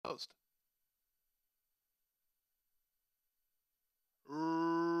closed.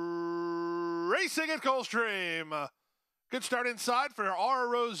 Racing at Gulfstream. Good start inside for R.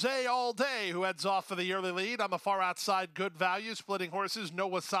 Rose All Day, who heads off for the early lead. On the far outside, Good Value, splitting horses, No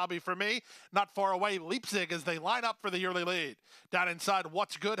Wasabi for me. Not far away, Leipzig as they line up for the early lead. Down inside,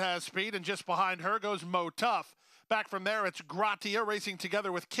 What's Good has speed, and just behind her goes Mo Tough. Back from there, it's Gratia racing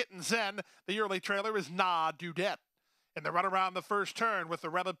together with Kitten Zen. The early trailer is Na Dudette. In the run around the first turn with the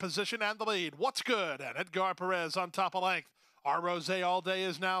relevant position and the lead, What's Good and Edgar Perez on top of length. R. Rose All Day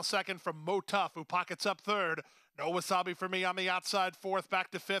is now second from Mo Tough, who pockets up third. No Wasabi for me on the outside fourth, back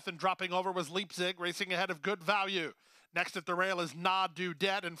to fifth, and dropping over was Leipzig, racing ahead of Good Value. Next at the rail is Na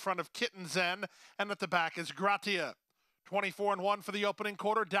Dudette in front of Kitten Zen, and at the back is Gratia. 24-1 for the opening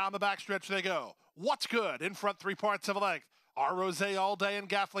quarter, down the backstretch they go. What's Good in front, 3 parts of a length. R. Rose All Day and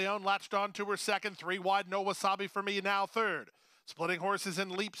Gaffleone latched on to her second, 3 wide, No Wasabi for me now third. Splitting horses in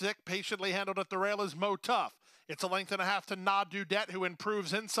Leipzig, patiently handled at the rail is Mo Tough. It's a length and a half to Na Dudette, who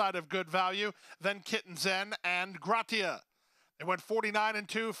improves inside of Good Value, then Kitten Zen and Gratia. They went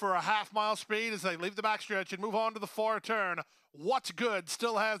 49-2 for a half-mile speed as they leave the backstretch and move on to the far turn. What's Good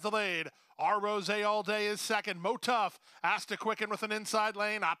still has the lead. R. Rose All Day is second. Mo Tough asked to quicken with an inside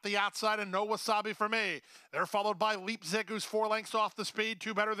lane, up the outside, and No Wasabi for me. They're followed by Leipzig, who's 4 lengths off the speed,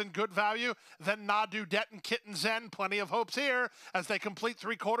 2 better than Good Value. Then Na Dudette and Kitten Zen. Plenty of hopes here as they complete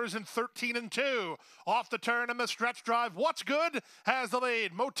 3 quarters in 13-2. Off the turn and the stretch drive, What's Good has the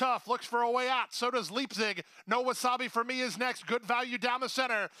lead. Mo Tough looks for a way out. So does Leipzig. No Wasabi for me is next. Good Value down the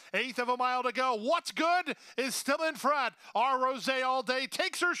center. 1/8 of a mile to go. What's Good is still in front. R. Rose All Day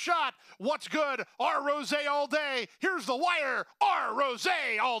takes her shot. What's Good? R. Rose All Day. Here's the wire. R. Rose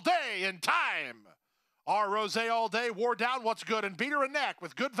All Day in time. R. Rose All Day wore down What's Good and beat her a neck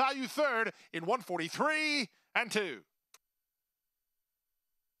with Good Value third in 1:43-2.